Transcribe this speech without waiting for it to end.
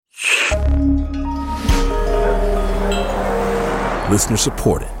Listener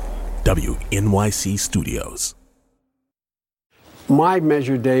supported. WNYC Studios. My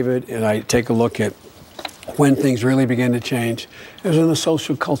measure, David, and I take a look at when things really begin to change, is when the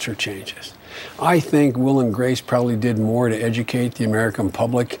social culture changes. I think Will and Grace probably did more to educate the American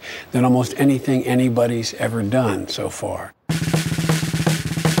public than almost anything anybody's ever done so far.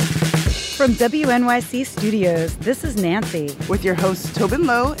 From WNYC Studios, this is Nancy. With your hosts Tobin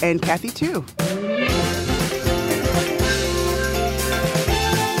Lowe and Kathy Tu.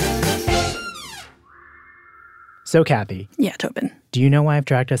 So, Kathy. Yeah, Tobin. Do you know why I've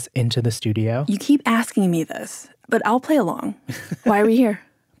dragged us into the studio? You keep asking me this, but I'll play along. Why are we here?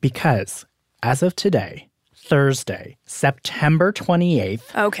 Because, as of today, Thursday, September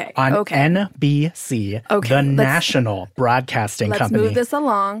 28th, on NBC, the national broadcasting company. Let's move this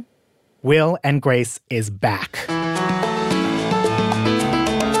along. Will and Grace is back.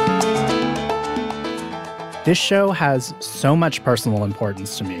 This show has so much personal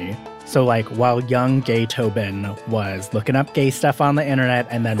importance to me. So, like, while young gay Tobin was looking up gay stuff on the internet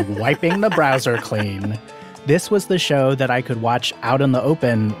and then wiping the browser clean, this was the show that I could watch out in the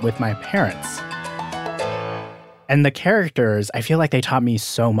open with my parents. And the characters, I feel like they taught me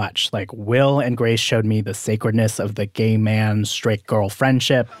so much. Like, Will and Grace showed me the sacredness of the gay man, straight girl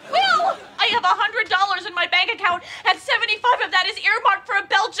friendship. Will! I have $100 in my bank account, and 75 of that is earmarked for a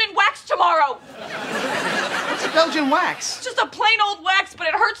Belgian wax tomorrow. What's a Belgian wax? It's just a plain old wax, but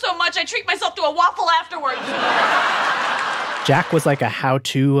it hurts so much I treat myself to a waffle afterwards. Jack was like a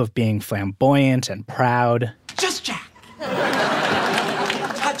how-to of being flamboyant and proud. Just Jack.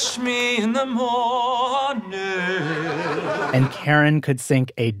 Touch me in the morning. And Karen could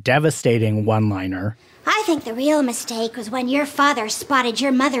sink a devastating one-liner. I think the real mistake was when your father spotted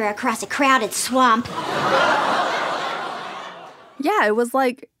your mother across a crowded swamp. Yeah, it was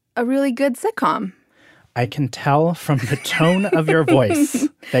like a really good sitcom. I can tell from the tone of your voice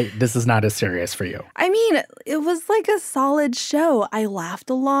that this is not as serious for you. I mean, it was like a solid show. I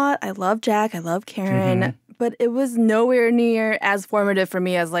laughed a lot. I love Jack. I love Karen. But it was nowhere near as formative for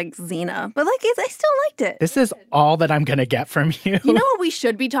me as, like, Xena. But, like, I still liked it. This is all that I'm going to get from you. You know what we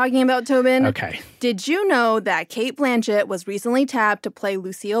should be talking about, Tobin? Okay. Did you know that Cate Blanchett was recently tapped to play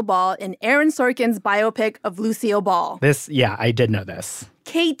Lucille Ball in Aaron Sorkin's biopic of Lucille Ball? Yeah, I did know this.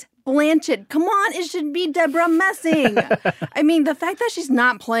 Kate Blanchett. Come on, it should be Deborah Messing. I mean, the fact that she's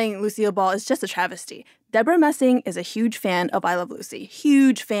not playing Lucille Ball is just a travesty. Deborah Messing is a huge fan of I Love Lucy.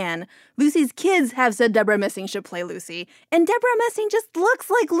 Huge fan. Lucy's kids have said Deborah Messing should play Lucy. And Deborah Messing just looks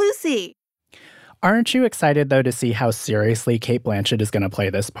like Lucy. Aren't you excited, though, to see how seriously Cate Blanchett is going to play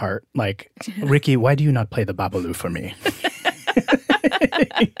this part? Like, Ricky, why do you not play the Babalu for me?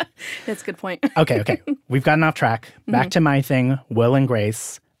 That's a good point. Okay. We've gotten off track. Back to my thing, Will and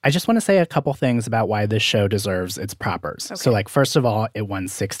Grace. I just want to say a couple things about why this show deserves its propers. Okay. So, like, first of all, it won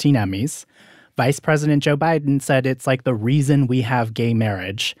 16 Emmys. Vice President Joe Biden said it's like the reason we have gay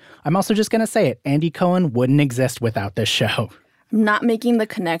marriage. I'm also just going to say it. Andy Cohen wouldn't exist without this show. I'm not making the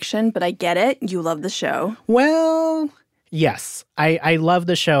connection, but I get it. You love the show. Well, yes. I love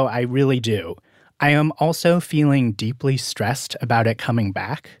the show. I really do. I am also feeling deeply stressed about it coming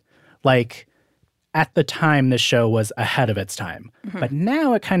back. Like, at the time, the show was ahead of its time. But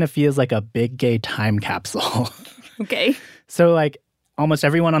now it kind of feels like a big gay time capsule. Okay. So, like, almost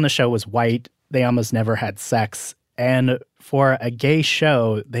everyone on the show was white. They almost never had sex. And for a gay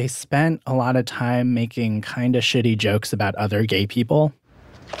show, they spent a lot of time making kind of shitty jokes about other gay people.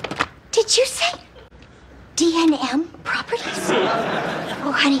 Did you say D&M Properties?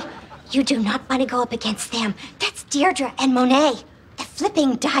 Oh, honey, you do not want to go up against them. That's Deirdre and Monet, the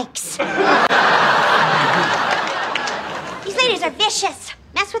flipping dykes. These ladies are vicious.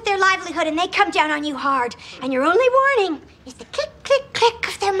 Mess with their livelihood and they come down on you hard. And your only warning is the click, click, click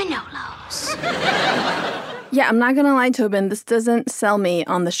of their Manolos. Yeah, I'm not going to lie, Tobin. This doesn't sell me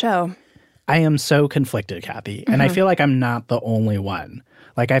on the show. I am so conflicted, Kathy. And I feel like I'm not the only one.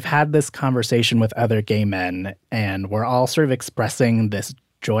 Like, I've had this conversation with other gay men, and we're all sort of expressing this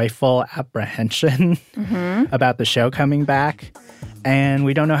joyful apprehension about the show coming back. And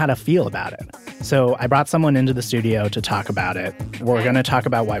we don't know how to feel about it. So I brought someone into the studio to talk about it. We're going to talk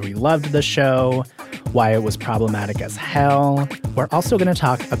about why we loved the show, why it was problematic as hell. We're also going to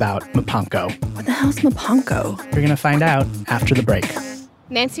talk about Mpanko. What the hell's Mpanko? You're going to find out after the break.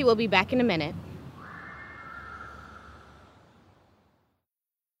 Nancy will be back in a minute.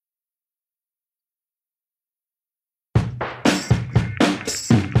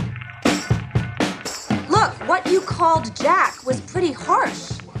 What you called Jack was pretty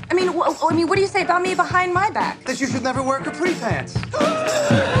harsh. I mean, what do you say about me behind my back? That you should never wear capri pants.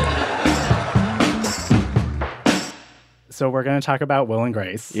 So we're going to talk about Will and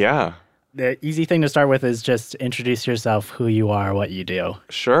Grace. Yeah. The easy thing to start with is just introduce yourself, who you are, what you do.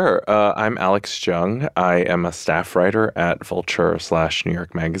 Sure. I'm Alex Jung. I am a staff writer at Vulture/New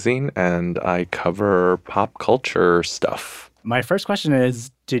York Magazine, and I cover pop culture stuff. My first question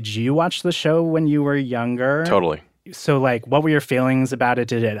is, did you watch the show when you were younger? Totally. So, like, what were your feelings about it?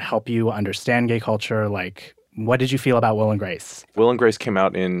 Did it help you understand gay culture? Like, what did you feel about Will and Grace? Will and Grace came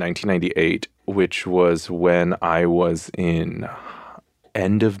out in 1998, which was when I was in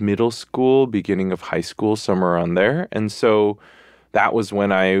end of middle school, beginning of high school, somewhere around there. And so that was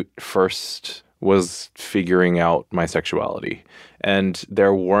when I first was figuring out my sexuality. And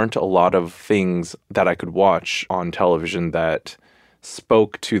there weren't a lot of things that I could watch on television that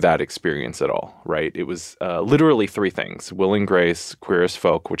spoke to that experience at all, right? It was literally three things: Will and Grace, Queer as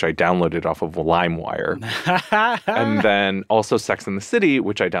Folk, which I downloaded off of LimeWire, and then also Sex and the City,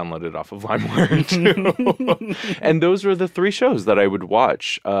 which I downloaded off of LimeWire too. And those were the three shows that I would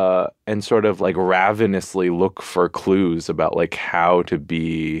watch and sort of like ravenously look for clues about like how to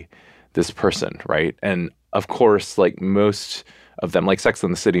be this person, right? And of course, like most of them, like Sex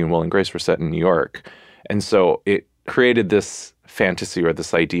and the City and Will and Grace, were set in New York. And so it created this fantasy or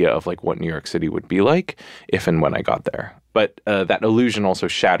this idea of like what New York City would be like if and when I got there. But that illusion also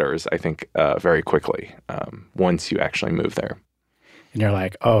shatters, I think, very quickly once you actually move there. And you're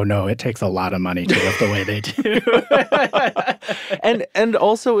like, oh no, it takes a lot of money to live the way they do. And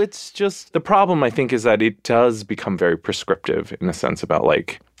also it's just, the problem I think is that it does become very prescriptive in a sense about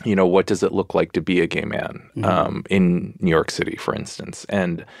like, you know, what does it look like to be a gay man in New York City, for instance.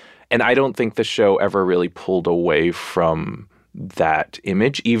 And I don't think the show ever really pulled away from that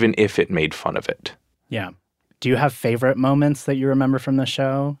image, even if it made fun of it. Yeah. Do you have favorite moments that you remember from the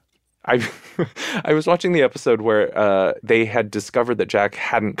show? I was watching the episode where they had discovered that Jack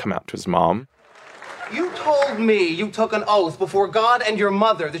hadn't come out to his mom. You told me you took an oath before God and your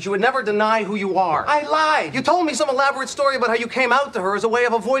mother that you would never deny who you are. I lied. You told me some elaborate story about how you came out to her as a way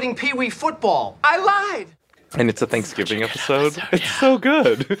of avoiding Pee Wee football. I lied. And it's a Thanksgiving episode. It's so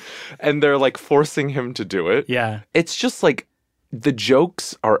good. And they're like forcing him to do it. Yeah. It's just like, the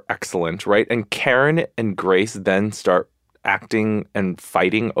jokes are excellent, right? And Karen and Grace then start acting and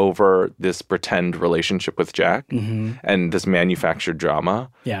fighting over this pretend relationship with Jack and this manufactured drama.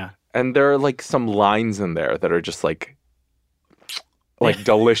 Yeah. And there are like some lines in there that are just like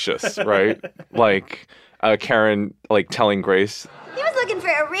delicious, right? Like Karen like telling Grace, He was looking for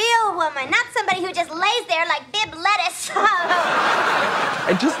a real woman, not somebody who just lays there like Bib Lettuce.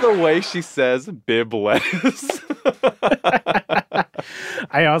 and just the way she says Bib Lettuce.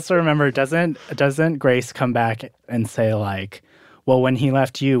 I also remember, doesn't Grace come back and say like, well, when he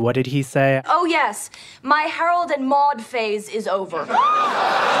left you, what did he say? Oh, yes. My Harold and Maude phase is over.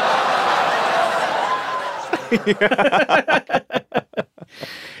 It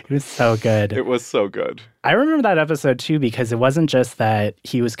was so good. It was so good. I remember that episode too, because it wasn't just that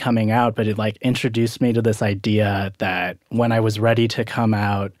he was coming out, but it like introduced me to this idea that when I was ready to come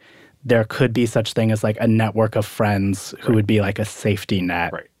out, there could be such thing as like a network of friends who would be like a safety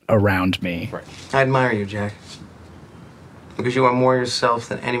net around me. Right. I admire you, Jack. Because you are more yourself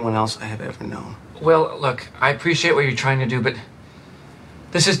than anyone else I have ever known. Well, look, I appreciate what you're trying to do, but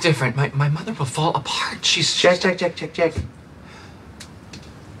this is different. My mother will fall apart. She's... Jack.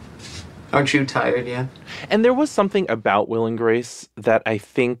 Aren't you tired yet? And there was something about Will and Grace that I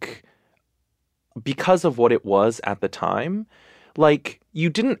think, because of what it was at the time, like, you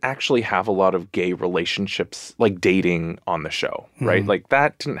didn't actually have a lot of gay relationships, like dating on the show, right? Like,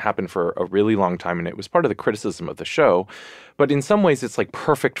 that didn't happen for a really long time, and it was part of the criticism of the show. But in some ways, it's, like,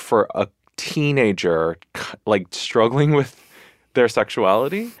 perfect for a teenager, like, struggling with their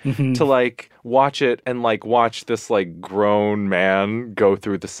sexuality to, like, watch it and, like, watch this, like, grown man go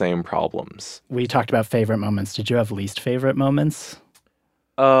through the same problems. We talked about favorite moments. Did you have least favorite moments?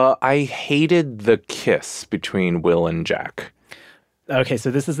 I hated the kiss between Will and Jack. Okay,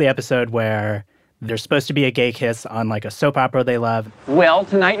 so this is the episode where there's supposed to be a gay kiss on like a soap opera they love. Will,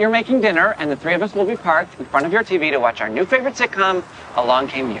 tonight you're making dinner, and the three of us will be parked in front of your TV to watch our new favorite sitcom, Along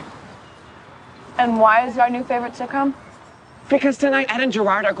Came You. And why is our new favorite sitcom? Because tonight Ed and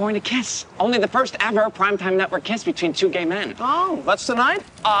Gerard are going to kiss. Only the first ever primetime network kiss between two gay men. Oh, that's tonight?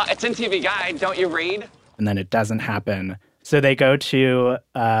 It's in TV Guide. Don't you read? And then it doesn't happen. So they go to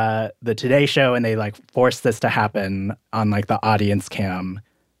the Today Show and they like force this to happen on like the audience cam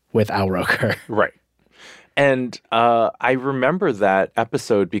with Al Roker. Right. And I remember that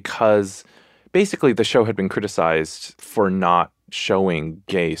episode because basically the show had been criticized for not showing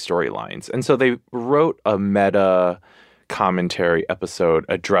gay storylines. And so they wrote a meta commentary episode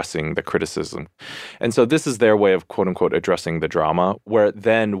addressing the criticism. And so this is their way of, quote unquote, addressing the drama, where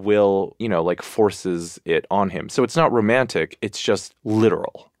then Will, like forces it on him. So it's not romantic. It's just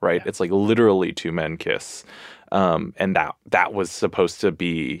literal, right? Yeah. It's like literally two men kiss. And that was supposed to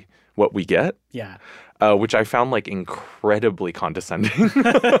be what we get. Yeah. Which I found like incredibly condescending.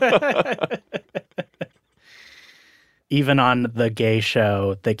 Even on the gay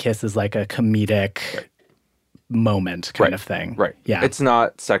show, the kiss is like a comedic moment kind of thing. Right. Yeah. It's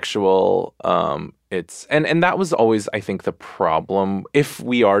not sexual. It's and that was always, I think, the problem. If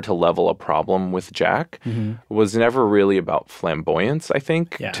we are to level a problem with Jack, was never really about flamboyance, I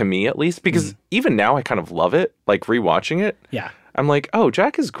think, to me at least. Because even now I kind of love it, like rewatching it. Yeah. I'm like, oh,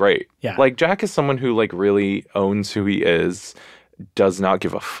 Jack is great. Yeah. Like Jack is someone who like really owns who he is, does not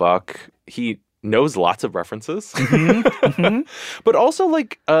give a fuck. He knows lots of references. But also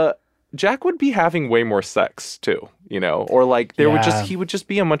like Jack would be having way more sex too, or like he would just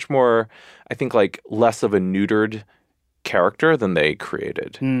be a much more, I think, like less of a neutered character than they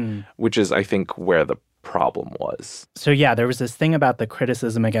created, which is, I think, where the problem was. So yeah, there was this thing about the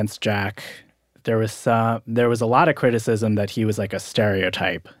criticism against Jack. There was a lot of criticism that he was like a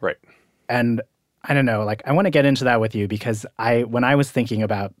stereotype. Right. And I don't know, like I want to get into that with you because when I was thinking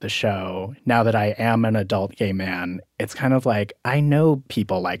about the show, now that I am an adult gay man, it's kind of like I know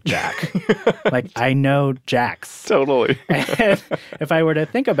people like Jack. Like I know Jacks. Totally. And if I were to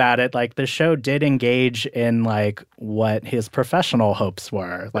think about it, like the show did engage in like what his professional hopes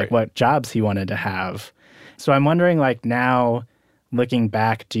were, like what jobs he wanted to have. So I'm wondering, like now looking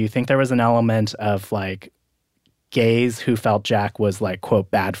back, do you think there was an element of like gays who felt Jack was like,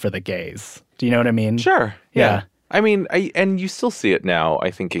 quote, bad for the gays? Do you know what I mean? Sure. Yeah. I mean, and you still see it now, I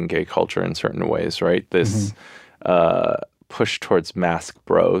think, in gay culture in certain ways, right? This push towards mask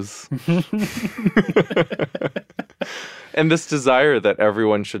bros. And this desire that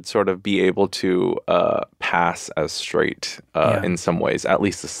everyone should sort of be able to pass as straight in some ways, at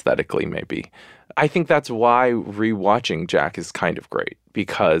least aesthetically, maybe. I think that's why rewatching Jack is kind of great,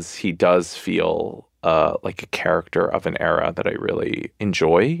 because he does feel like a character of an era that I really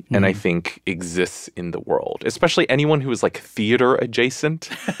enjoy and I think exists in the world, especially anyone who is like theater adjacent.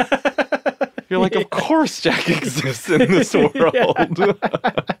 You're like, of course Jack exists in this world.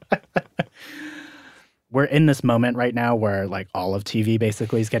 We're in this moment right now where like all of TV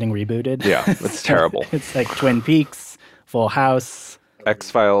basically is getting rebooted. Yeah, it's terrible. It's like Twin Peaks, Full House.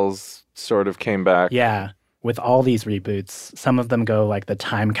 X-Files sort of came back. Yeah, with all these reboots, some of them go like the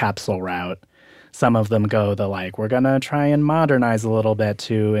time capsule route. Some of them go the like, we're going to try and modernize a little bit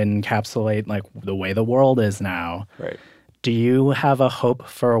to encapsulate like the way the world is now. Right. Do you have a hope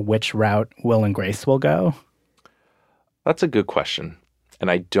for which route Will and Grace will go? That's a good question. And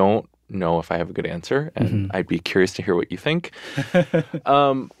I don't know if I have a good answer. And I'd be curious to hear what you think.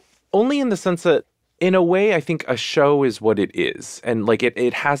 Only in the sense that, in a way, I think a show is what it is. And like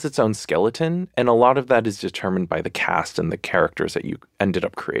it has its own skeleton. And a lot of that is determined by the cast and the characters that you ended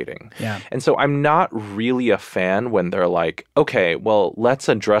up creating. Yeah. And so I'm not really a fan when they're like, okay, well, let's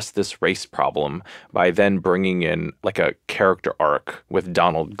address this race problem by then bringing in like a character arc with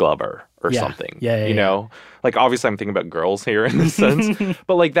Donald Glover or something. You know? Like, obviously, I'm thinking about Girls here in this sense.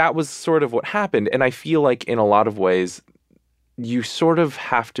 But like that was sort of what happened. And I feel like in a lot of ways, you sort of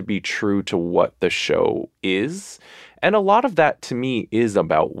have to be true to what the show is. And a lot of that, to me, is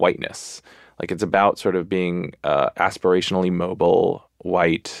about whiteness. Like, it's about sort of being aspirationally mobile,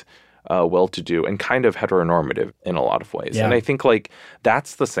 white, well-to-do, and kind of heteronormative in a lot of ways. Yeah. And I think, like,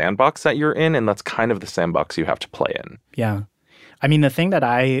 that's the sandbox that you're in, and that's kind of the sandbox you have to play in. Yeah. I mean, the thing that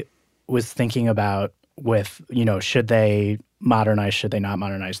I was thinking about with, should they modernize, should they not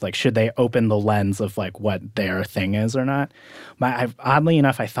modernize? Like, should they open the lens of like what their thing is or not? Oddly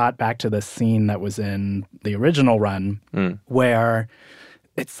enough, I thought back to this scene that was in the original run where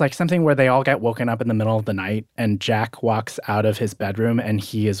it's like something where they all get woken up in the middle of the night and Jack walks out of his bedroom and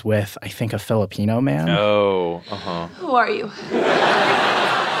he is with, I think, a Filipino man. Oh, Who are you?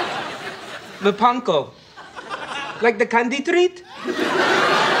 Lepanko. Like the candy treat?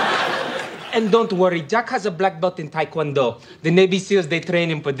 And don't worry, Jack has a black belt in Taekwondo. The Navy SEALs, they train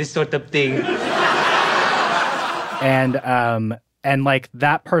him for this sort of thing. And like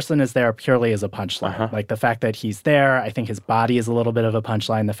that person is there purely as a punchline. Like the fact that he's there, I think his body is a little bit of a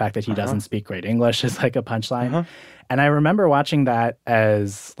punchline. The fact that he doesn't speak great English is like a punchline. And I remember watching that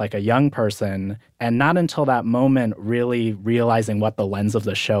as like a young person and not until that moment really realizing what the lens of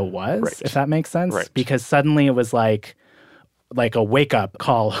the show was, if that makes sense. Right. Because suddenly it was like a wake-up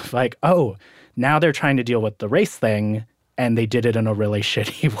call of like, oh, now they're trying to deal with the race thing and they did it in a really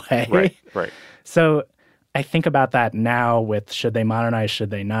shitty way. Right. So I think about that now with should they modernize, should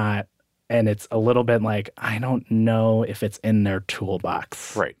they not? And it's a little bit like, I don't know if it's in their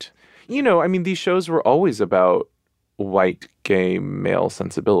toolbox. Right. You know, I mean, these shows were always about white gay male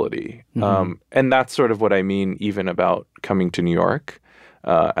sensibility. And that's sort of what I mean even about coming to New York.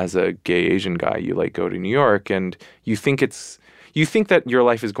 As a gay Asian guy, you like go to New York and you think that your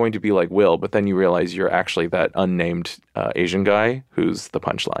life is going to be like Will, but then you realize you're actually that unnamed Asian guy who's the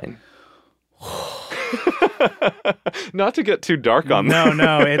punchline. Not to get too dark on that.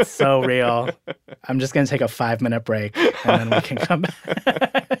 No, it's so real. I'm just going to take a 5-minute break and then we can come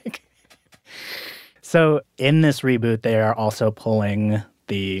back. So in this reboot, they are also pulling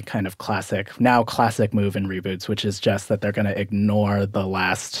the kind of classic move in reboots, which is just that they're going to ignore the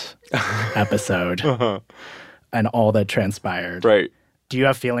last episode and all that transpired. Right. Do you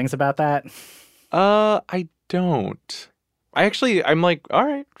have feelings about that? I don't. I'm like, all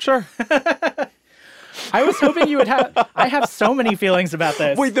right, sure. I was hoping you would have. I have so many feelings about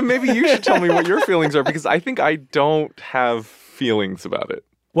this. Wait, then maybe you should tell me what your feelings are, because I think I don't have feelings about it.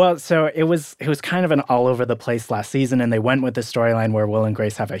 Well, so it was kind of an all over the place last season, and they went with the storyline where Will and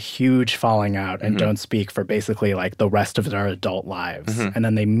Grace have a huge falling out and don't speak for basically like the rest of their adult lives. And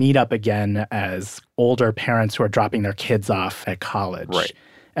then they meet up again as older parents who are dropping their kids off at college. Right.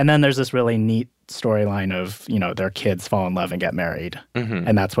 And then there's this really neat storyline of, their kids fall in love and get married.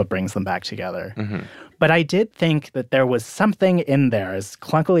 And that's what brings them back together. But I did think that there was something in there, as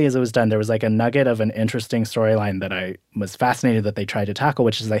clunkily as it was done, there was like a nugget of an interesting storyline that I was fascinated that they tried to tackle,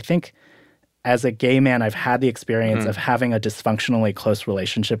 which is I think as a gay man, I've had the experience of having a dysfunctionally close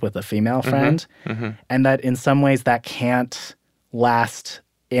relationship with a female friend. And that in some ways that can't last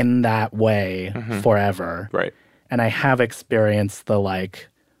in that way forever. Right. And I have experienced the like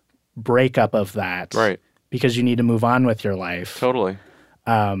breakup of that. Right. Because you need to move on with your life. Totally.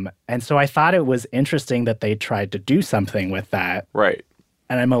 And so I thought it was interesting that they tried to do something with that. Right.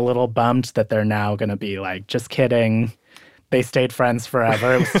 And I'm a little bummed that they're now going to be like, just kidding. They stayed friends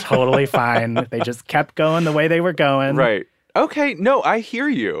forever. It was totally fine. They just kept going the way they were going. Right. Okay. No, I hear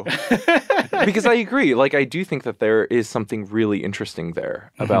you. Because I agree. Like, I do think that there is something really interesting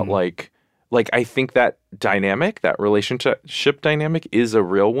there about like I think that dynamic, that relationship dynamic is a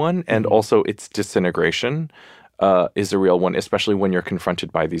real one. And also its disintegration is a real one, especially when you're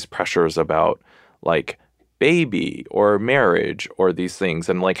confronted by these pressures about like baby or marriage or these things.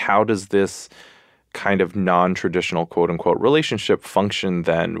 And like, how does this kind of non-traditional quote unquote relationship function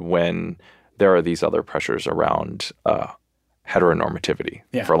then when there are these other pressures around heteronormativity,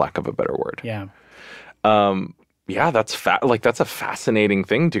 for lack of a better word. Yeah. Yeah, that's a fascinating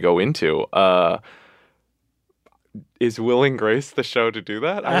thing to go into. Is Will and Grace the show to do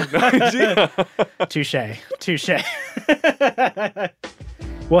that? I have no idea. Touche.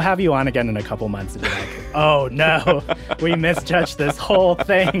 We'll have you on again in a couple months and be like, oh no, we misjudged this whole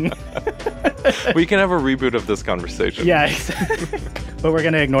thing. We can have a reboot of this conversation. Yeah, but we're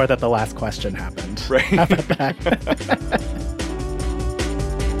going to ignore that the last question happened. Right. How about that?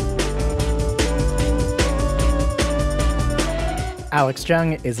 Alex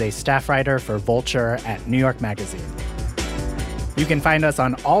Jung is a staff writer for Vulture at New York Magazine. You can find us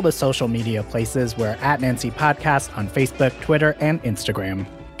on all the social media places. We're at Nancy Podcast on Facebook, Twitter, and Instagram.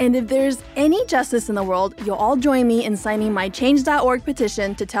 And if there's any justice in the world, you'll all join me in signing my Change.org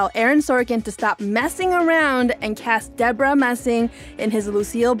petition to tell Aaron Sorkin to stop messing around and cast Deborah Messing in his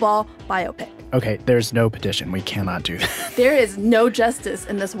Lucille Ball biopic. Okay, there's no petition. We cannot do that. There is no justice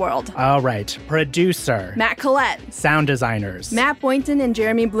in this world. All right. Producer. Matt Collette. Sound designers. Matt Boynton and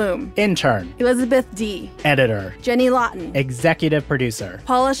Jeremy Bloom. Intern. Elizabeth D. Editor. Jenny Lawton. Executive producer.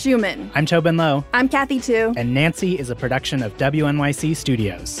 Paula Schumann. I'm Tobin Lowe. I'm Kathy Tu. And Nancy is a production of WNYC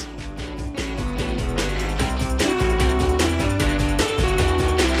Studios.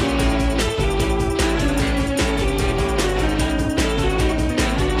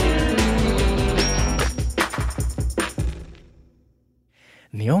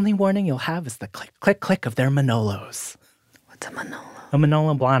 And the only warning you'll have is the click, click, click of their Manolos. What's a Manolo? A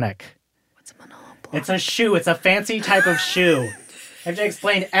Manolo Blahnik. What's a Manolo Blahnik? It's a shoe. It's a fancy type of shoe. I have to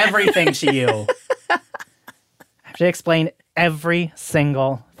explain everything to you. I have to explain every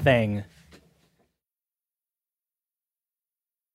single thing.